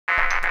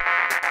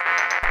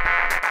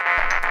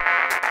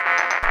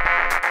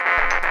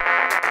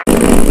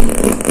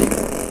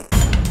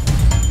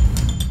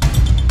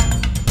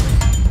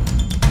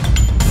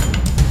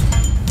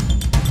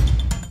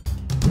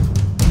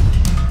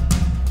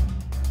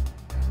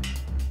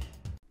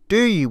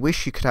Do you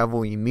wish you could have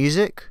all your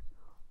music,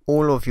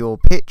 all of your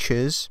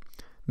pictures,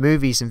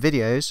 movies and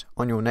videos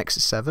on your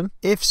Nexus 7?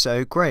 If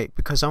so, great,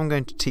 because I'm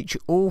going to teach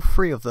you all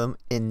three of them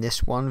in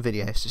this one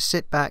video, so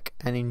sit back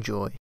and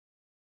enjoy.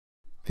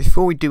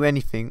 Before we do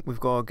anything, we've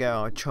got to get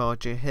our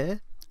charger here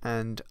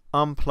and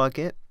unplug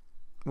it,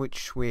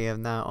 which we have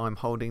now. I'm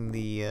holding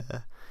the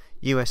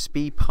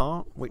USB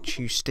part, which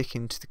you stick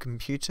into the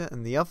computer,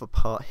 and the other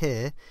part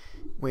here,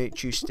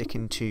 which you stick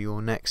into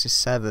your Nexus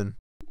 7.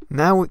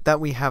 Now that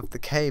we have the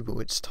cable,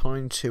 it's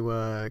time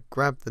to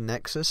grab the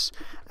Nexus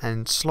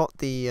and slot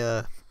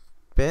the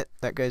bit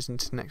that goes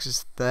into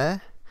Nexus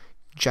there,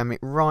 jam it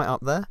right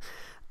up there,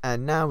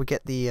 and now we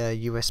get the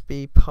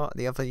USB part,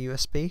 the other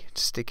USB,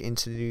 to stick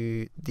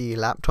into the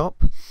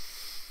laptop.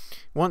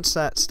 Once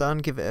that's done,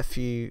 give it a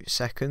few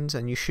seconds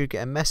and you should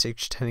get a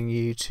message telling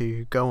you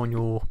to go on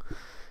your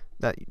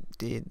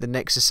the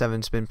Nexus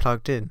 7's been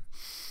plugged in,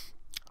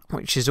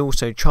 which is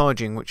also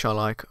charging, which I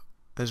like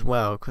as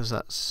well, because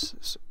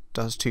that's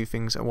does two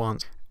things at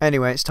once.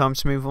 Anyway, it's time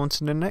to move on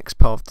to the next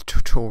part of the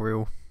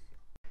tutorial.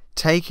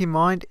 Take in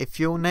mind, if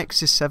your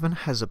Nexus 7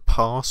 has a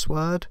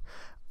password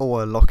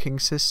or a locking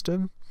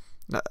system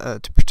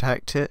to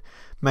protect it,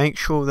 make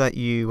sure that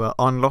you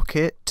unlock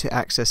it to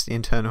access the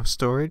internal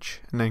storage,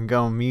 and then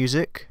go on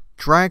music,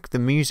 drag the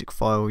music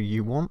file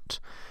you want,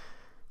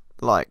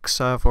 like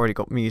so. I've already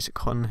got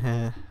music on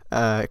here.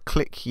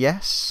 Click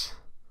yes,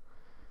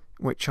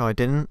 which I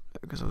didn't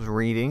because I was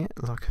reading it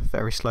like a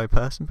very slow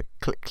person, but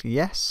click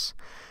yes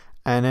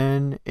and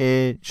then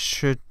it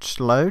should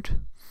load.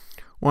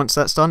 Once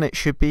that's done, it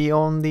should be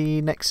on the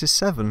Nexus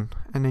 7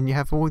 and then you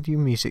have all the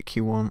music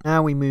you want.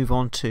 Now we move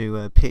on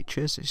to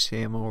pictures. You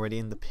see I'm already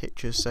in the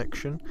pictures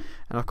section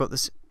and I've got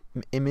this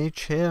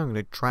image here. I'm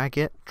going to drag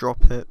it,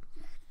 drop it,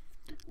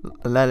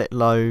 let it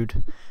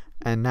load,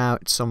 and now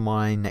it's on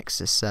my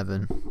Nexus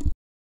 7.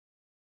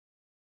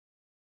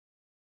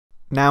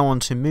 Now on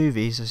to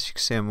movies. As you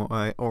can see, I'm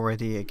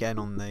already again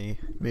on the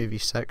movie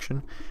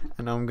section,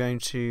 and I'm going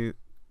to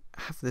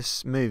have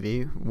this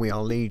movie, We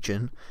Are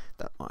Legion,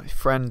 that my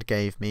friend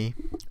gave me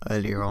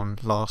earlier on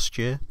last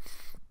year,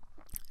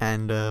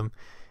 and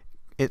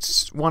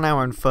it's 1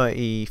 hour and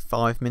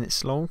 35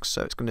 minutes long,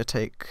 so it's going to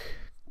take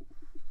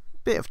a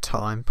bit of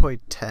time, probably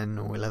 10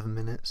 or 11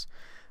 minutes.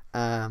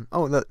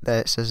 Oh look,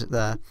 there it says it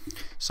there,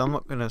 so I'm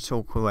not going to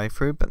talk all the way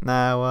through, but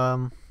now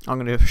I'm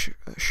going to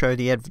show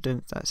the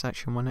evidence that's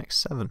actually on my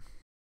Nexus 7.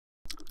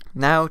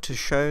 Now to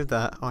show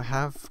that I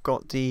have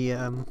got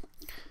the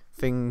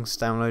things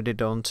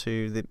downloaded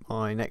onto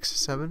my Nexus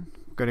 7,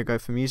 I'm going to go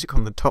for music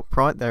on the top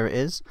right. There it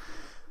is.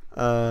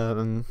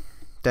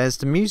 There's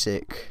the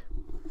music.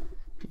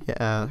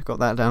 Yeah, got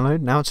that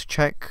downloaded. Now to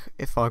check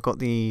if I got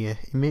the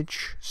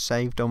image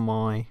saved on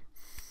my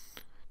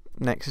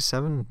Nexus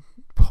 7,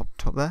 pop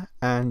top there,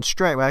 and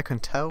straight away I can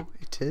tell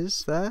it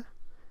is there.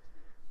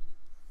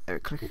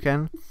 Click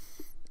again,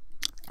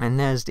 and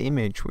there's the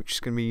image, which is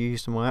going to be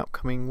used on my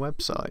upcoming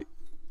website,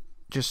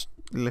 just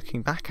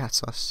looking back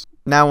at us.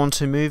 Now on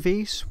to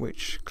movies,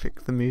 which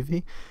click the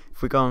movie.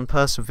 If we go on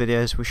personal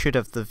videos, we should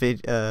have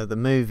the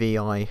movie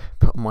I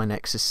put on my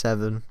Nexus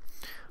 7.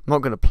 I'm not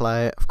going to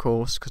play it, of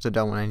course, because I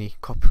don't want any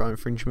copyright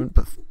infringement,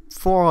 but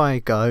before I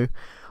go,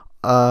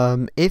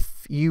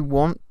 if you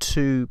want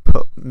to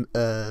put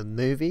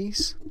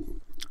movies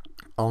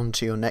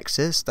onto your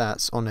Nexus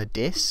that's on a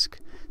disc,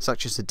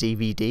 such as a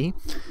DVD,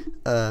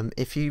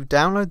 if you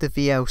download the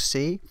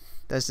VLC,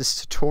 there's this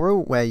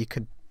tutorial where you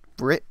could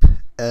rip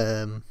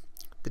the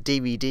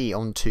DVD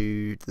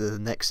onto the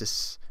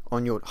Nexus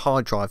on your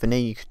hard drive, and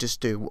then you could just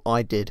do what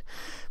I did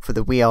for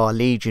the We Are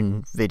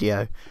Legion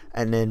video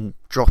and then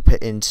drop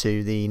it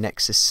into the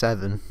Nexus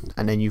 7,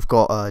 and then you've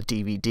got a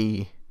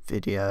DVD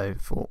video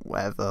for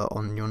whatever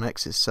on your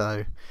Nexus.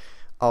 So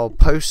I'll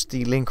post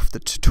the link of the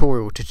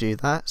tutorial to do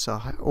that.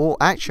 So, or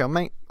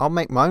actually, I'll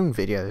make my own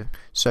video.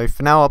 So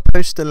for now, I'll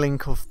post the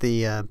link of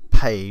the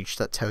page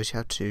that tells you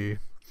how to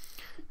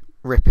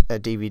rip a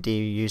DVD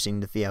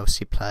using the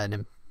VLC Player, and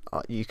then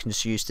you can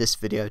just use this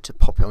video to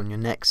pop it on your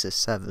Nexus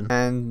 7,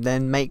 and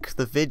then make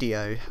the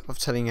video of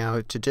telling you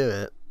how to do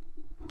it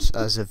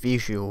as a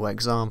visual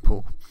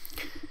example.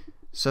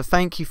 So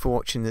thank you for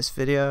watching this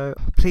video.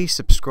 Please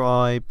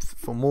subscribe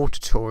for more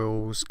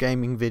tutorials,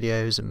 gaming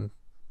videos and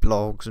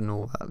blogs and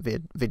all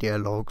that, video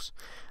logs,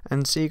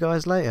 and see you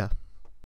guys later.